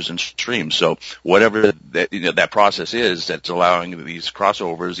by rivers and streams. So whatever that process is that's allowing these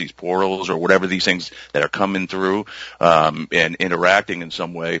crossovers, these portals, or whatever these things that are coming through, and interacting in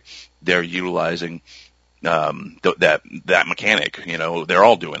some way, they're utilizing, that mechanic. They're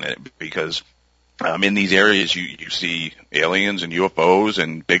all doing it because, in these areas you see aliens and UFOs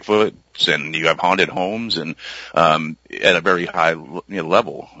and Bigfoots, and you have haunted homes, and, at a very high,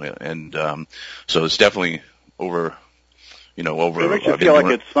 level. And, so it's definitely over. It makes you feel like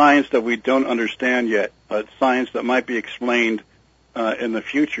it's science that we don't understand yet. It's science that might be explained in the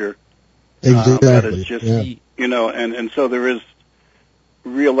future. Exactly. That is just, and so there is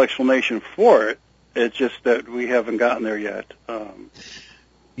real explanation for it. It's just that we haven't gotten there yet.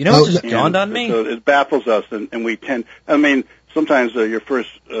 It just dawned on me. So it baffles us, and we tend. I mean, sometimes your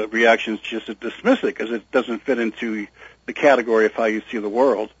first reaction is just to dismiss it because it doesn't fit into the category of how you see the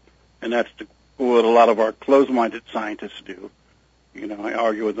world, and that's what a lot of our closed-minded scientists do. I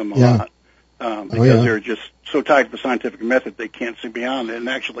argue with them a lot because they're just so tied to the scientific method they can't see beyond it, and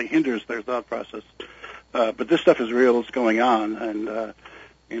actually hinders their thought process. But this stuff is real; it's going on, and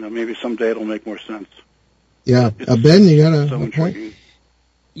maybe someday it'll make more sense. Yeah, Ben, you got a point?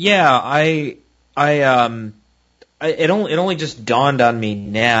 Yeah, it only just dawned on me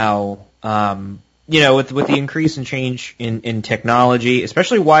now. With the increase in change in technology,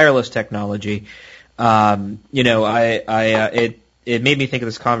 especially wireless technology, it made me think of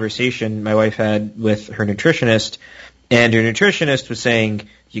this conversation my wife had with her nutritionist, and her nutritionist was saying,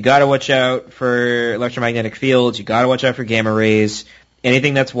 you gotta watch out for electromagnetic fields, you gotta watch out for gamma rays,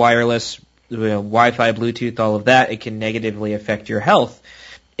 anything that's wireless, Wi-Fi, Bluetooth, all of that, it can negatively affect your health.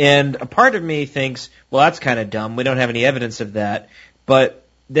 And a part of me thinks, well, that's kind of dumb, we don't have any evidence of that, but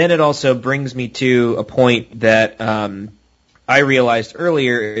then it also brings me to a point that I realized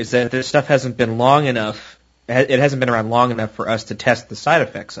earlier, is that this stuff hasn't been long enough. It hasn't been around long enough for us to test the side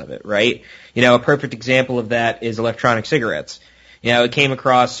effects of it, right? A perfect example of that is electronic cigarettes. It came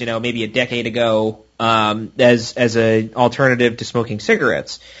across, maybe a decade ago as an alternative to smoking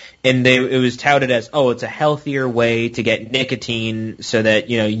cigarettes. And it was touted as, it's a healthier way to get nicotine so that,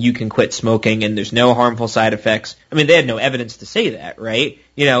 you can quit smoking and there's no harmful side effects. I mean, they had no evidence to say that, right?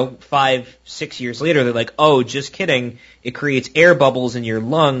 5-6 years later, they're like, just kidding. It creates air bubbles in your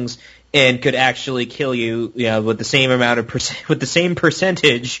lungs and could actually kill you, with the same amount of with the same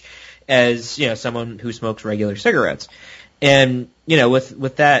percentage as, someone who smokes regular cigarettes. And,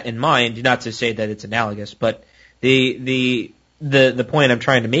 with that in mind, not to say that it's analogous, but the point I'm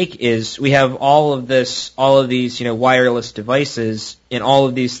trying to make is we have all of these, wireless devices and all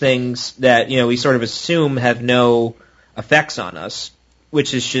of these things that, we sort of assume have no effects on us,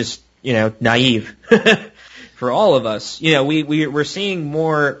 which is just, naive for all of us. We're seeing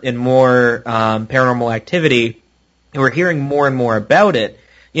more and more paranormal activity, and we're hearing more and more about it.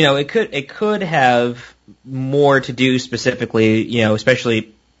 It could have more to do specifically,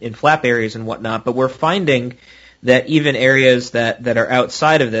 especially in flap areas and whatnot, but we're finding that even areas that are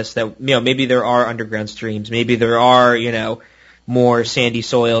outside of this, that, maybe there are underground streams, maybe there are, more sandy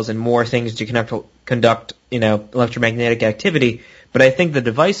soils and more things to conduct, electromagnetic activity, but I think the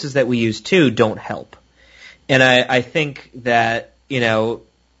devices that we use too don't help. And I think that,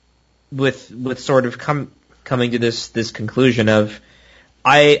 with sort of coming to this conclusion of,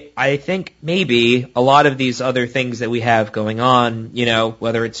 I think maybe a lot of these other things that we have going on,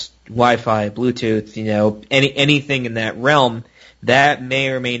 whether it's Wi-Fi, Bluetooth, anything in that realm, that may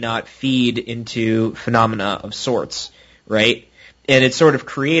or may not feed into phenomena of sorts, right? And it's sort of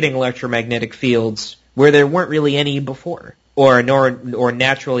creating electromagnetic fields where there weren't really any before, or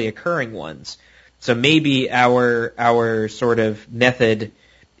naturally occurring ones. So maybe our sort of method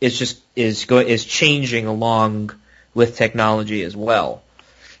is changing along with technology as well,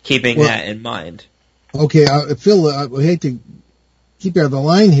 keeping that in mind. Okay, Phil, I hate to keep you on the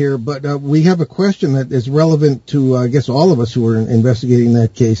line here, but we have a question that is relevant to, I guess, all of us who are investigating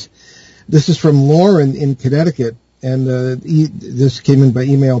that case. This is from Lauren in Connecticut, and this came in by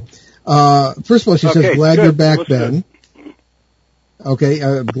email. First of all, she says, glad you're back, Ben.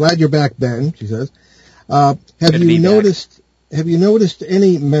 Okay, glad you're back, Ben, she says. Have you noticed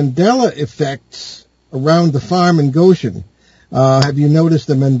any Mandela effects around the farm in Goshen? Have you noticed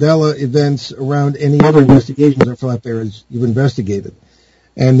the Mandela events around any other investigations or flap areas you've investigated?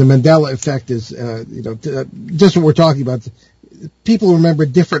 And the Mandela effect is, just what we're talking about. People remember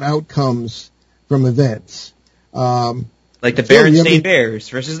different outcomes from events. Like the Phil, Berenstain Bears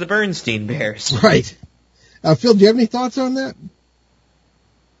versus the Bernstein Bears. Right. Phil, do you have any thoughts on that?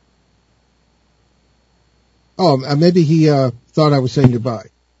 Oh, maybe he thought I was saying goodbye.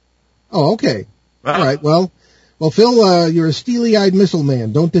 Oh, okay. Wow. All right. Well, Phil, you're a steely-eyed missile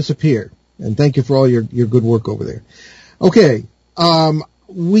man. Don't disappear. And thank you for all your good work over there. Okay.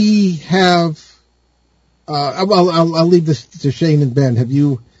 We have. I'll leave this to Shane and Ben. Have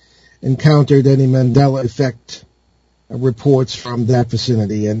you encountered any Mandela effect reports from that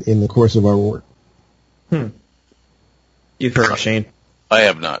vicinity in the course of our work? You've heard, Shane. I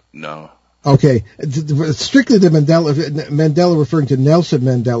have not, no. Okay. Strictly the Mandela referring to Nelson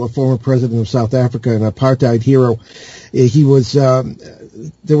Mandela, former president of South Africa and apartheid hero. He was,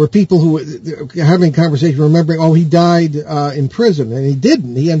 there were people who were having a conversation remembering, he died in prison, and he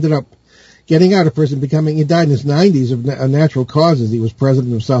didn't. He ended up getting out of prison, he died in his 90s of natural causes. He was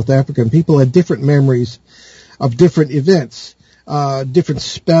president of South Africa, and people had different memories of different events, different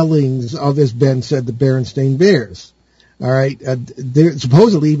spellings of, as Ben said, the Berenstain Bears. All right. There,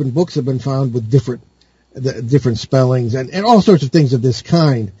 supposedly even books have been found with different spellings and all sorts of things of this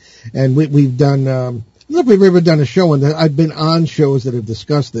kind. And we've done, I don't know if we've ever done a show on that. I've been on shows that have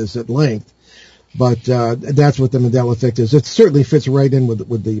discussed this at length, but that's what the Mandela effect is. It certainly fits right in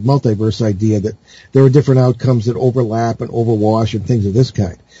with the multiverse idea that there are different outcomes that overlap and overwash and things of this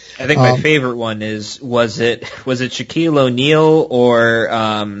kind. I think my favorite one was it Shaquille O'Neal or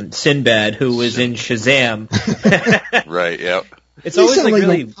Sinbad who was in Shazam? Right. Yep. It's always like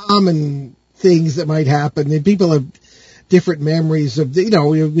really common things that might happen. And people have different memories of, we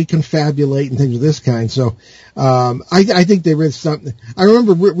confabulate and things of this kind. So I think there is something. I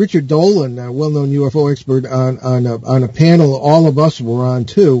remember Richard Dolan, a well-known UFO expert, on a panel all of us were on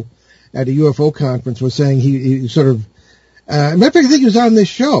too at a UFO conference, was saying he sort of. Matter of fact, I think he was on this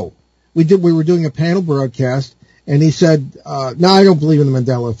show. We were doing a panel broadcast, and he said, "No, I don't believe in the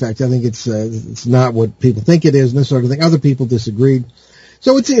Mandela effect. I think it's not what people think it is, and this sort of thing." Other people disagreed,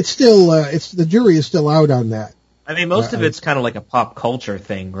 so it's still the jury is still out on that. I mean, most of it's kind of like a pop culture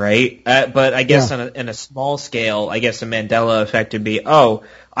thing, right? But I guess on a small scale, I guess the Mandela effect would be,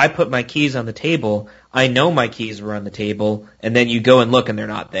 I put my keys on the table. I know my keys were on the table, and then you go and look, and they're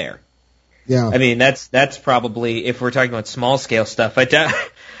not there. Yeah. I mean, that's probably, if we're talking about small scale stuff, I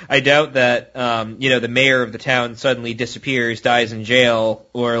doubt that, the mayor of the town suddenly disappears, dies in jail,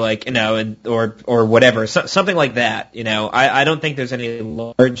 or or whatever, something like that, I don't think there's any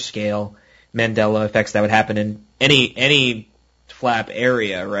large scale Mandela effects that would happen in any flap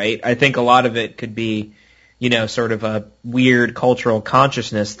area, right? I think a lot of it could be, sort of a weird cultural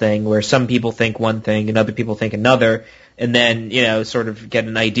consciousness thing where some people think one thing and other people think another, and then, sort of get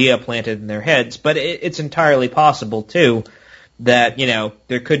an idea planted in their heads. But it's entirely possible, too, that,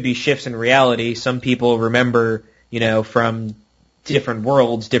 there could be shifts in reality. Some people remember, from different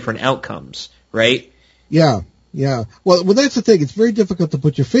worlds, different outcomes, right? Yeah. Well, that's the thing. It's very difficult to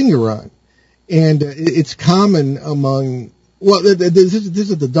put your finger on. And it's common among, this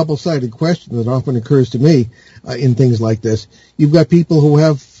is the double-sided question that often occurs to me in things like this. You've got people who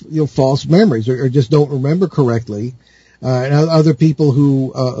have, false memories or just don't remember correctly. And other people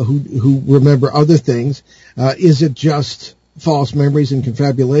who remember other things. Is it just false memories and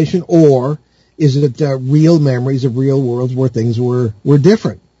confabulation, or is it real memories of real worlds where things were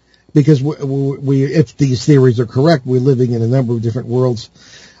different? Because we, if these theories are correct, we're living in a number of different worlds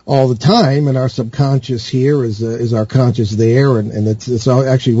all the time, and our subconscious here is our conscious there, and it's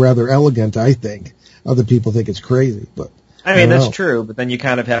actually rather elegant, I think. Other people think it's crazy, but I mean that's true. But then you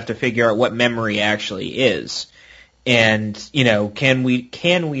kind of have to figure out what memory actually is. And, can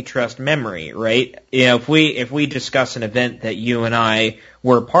we trust memory, right? If we discuss an event that you and I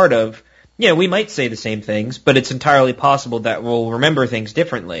were part of, we might say the same things, but it's entirely possible that we'll remember things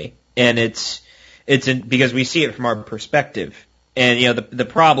differently. And it's because we see it from our perspective. And, the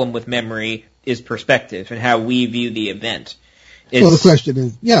problem with memory is perspective and how we view the event. Well, the question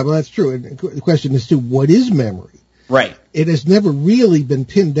is, that's true. And the question is, too, what is memory? Right. It has never really been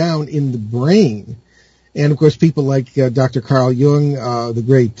pinned down in the brain. And, of course, people like Dr. Carl Jung, the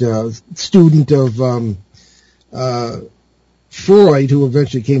great student of Freud, who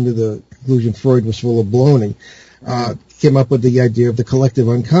eventually came to the conclusion Freud was full of baloney, came up with the idea of the collective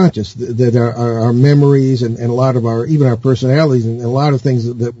unconscious, that our memories and a lot of even our personalities and a lot of things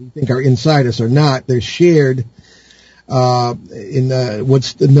that we think are inside us are not. They're shared in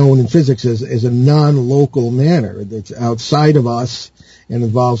what's known in physics as a non-local manner. That's outside of us and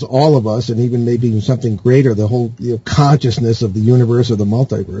involves all of us, and even maybe even something greater, the whole consciousness of the universe or the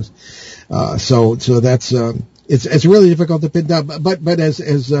multiverse. So that's it's really difficult to pin down. But as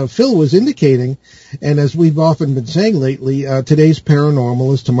Phil was indicating, and as we've often been saying lately, today's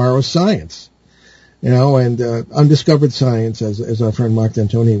paranormal is tomorrow's science. And undiscovered science, as our friend Mark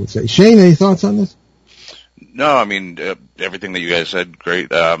D'Antoni would say. Shane, any thoughts on this? No, I mean, everything that you guys said, great.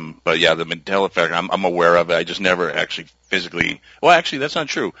 But yeah, the Mandela effect, I'm aware of it. I just never actually physically, well, actually, that's not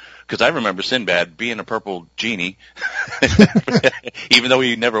true. Because I remember Sinbad being a purple genie, even though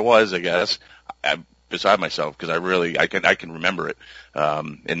he never was, I guess. I'm beside myself because I can remember it,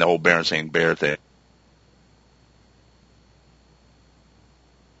 in the whole Berenstain Bear thing.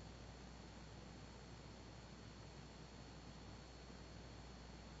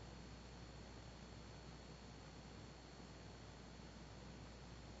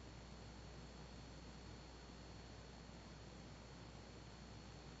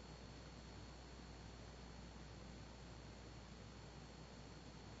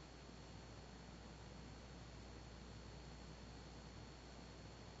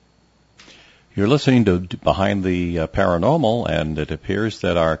 You're listening to Behind the Paranormal, and it appears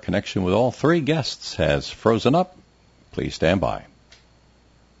that our connection with all three guests has frozen up. Please stand by.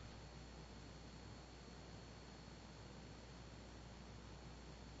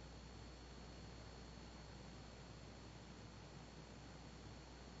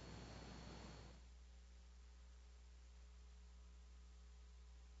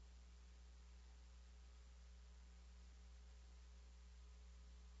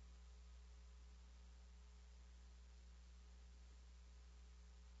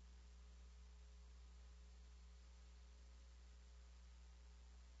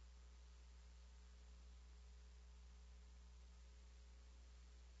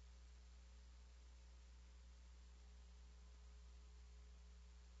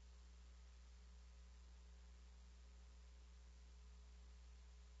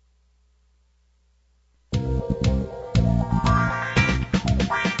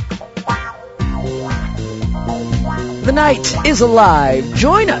 The night is alive.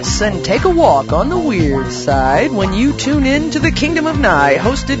 Join us and take a walk on the weird side when you tune in to the Kingdom of Nye,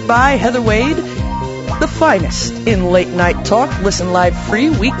 hosted by Heather Wade, the finest in late night talk. Listen live free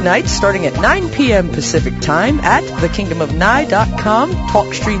weeknights starting at 9 p.m. Pacific time at thekingdomofnye.com,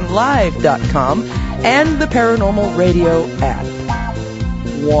 talkstreamlive.com, and the Paranormal Radio app.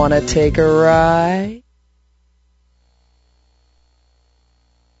 Wanna take a ride?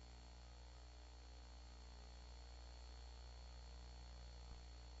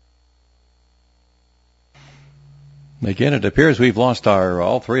 Again, it appears we've lost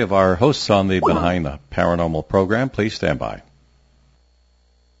all three of our hosts on the Behind the Paranormal program. Please stand by.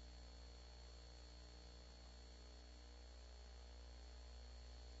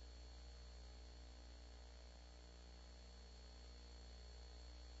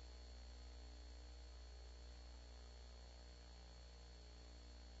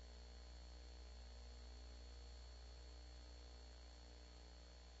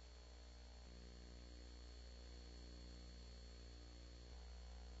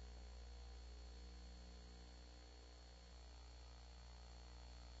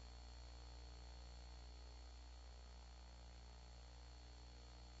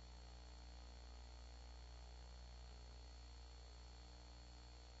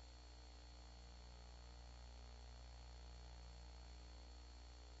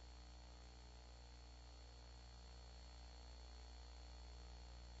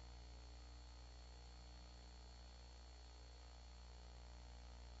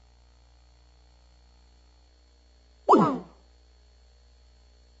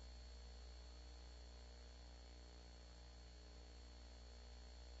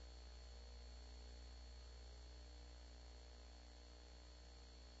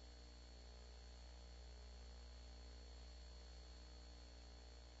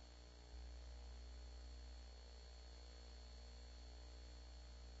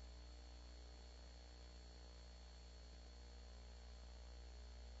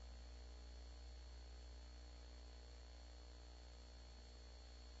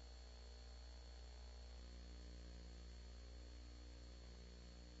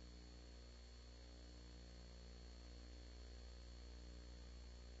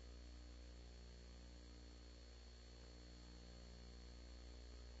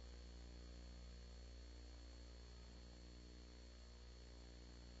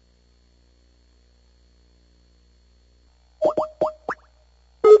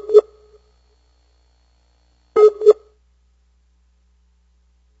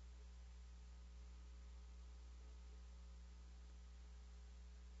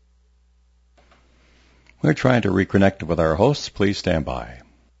 We're trying to reconnect with our hosts. Please stand by.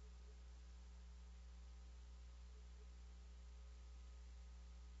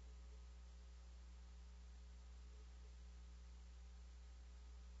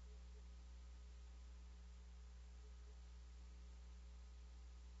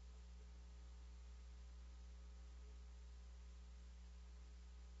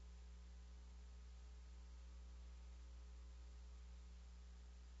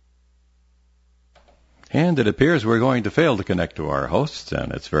 And it appears we're going to fail to connect to our hosts,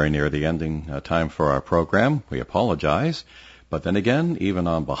 and it's very near the ending time for our program. We apologize. But then again, even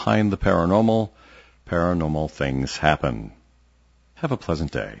on Behind the Paranormal, paranormal things happen. Have a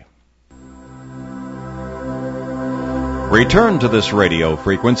pleasant day. Return to this radio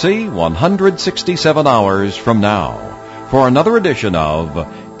frequency 167 hours from now for another edition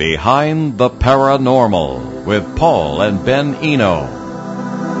of Behind the Paranormal with Paul and Ben Eno.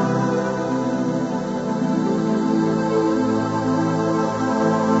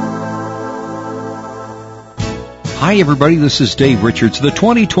 Hi, everybody. This is Dave Richards. The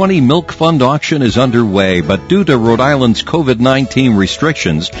 2020 Milk Fund auction is underway, but due to Rhode Island's COVID-19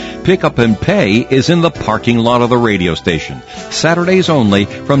 restrictions, pick up and pay is in the parking lot of the radio station. Saturdays only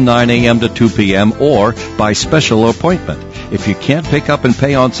from 9 a.m. to 2 p.m. or by special appointment. If you can't pick up and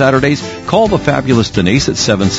pay on Saturdays, call the fabulous Denise at